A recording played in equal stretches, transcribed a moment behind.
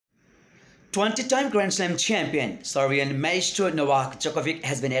20-time Grand Slam champion Serbian maestro Novak Djokovic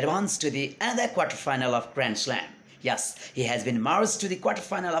has been advanced to the another quarterfinal of Grand Slam. Yes, he has been marched to the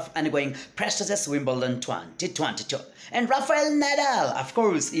quarterfinal of ongoing prestigious Wimbledon 2022. And Rafael Nadal, of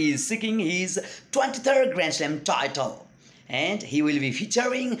course, is seeking his 23rd Grand Slam title. And he will be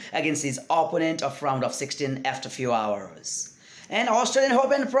featuring against his opponent of round of 16 after a few hours. And Australian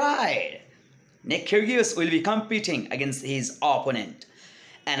Hope and Pride, Nick Kyrgios will be competing against his opponent.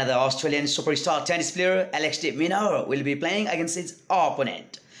 Another Australian superstar tennis player, Alex de Minaur, will be playing against his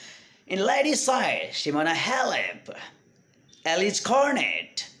opponent. In ladies' side, Simona Halep, Elise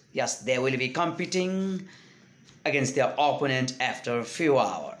Cornet, yes, they will be competing against their opponent after a few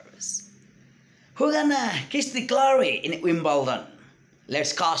hours. Who gonna kiss the glory in Wimbledon?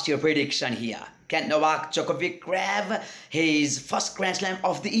 Let's cast your prediction here. Can Novak Djokovic grab his first Grand Slam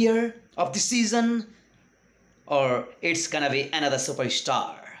of the year, of the season? Or it's gonna be another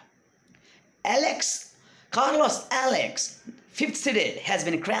superstar? Carlos Alex, 5th seeded, has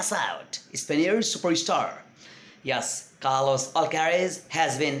been crash out. Spaniard superstar. Yes, Carlos Alcaraz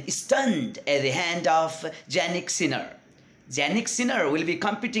has been stunned at the hand of Jannik Sinner. Jannik Sinner will be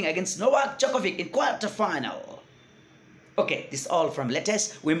competing against Novak Djokovic in quarterfinal. Okay, this is all from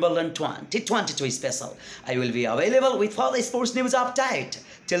latest Wimbledon 2022 special. I will be available with further sports news update.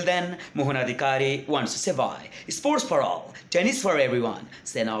 Till then, Mohan Adhikari wants to say bye. Sports for all, tennis for everyone.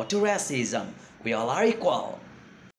 Say no to racism. We all are equal.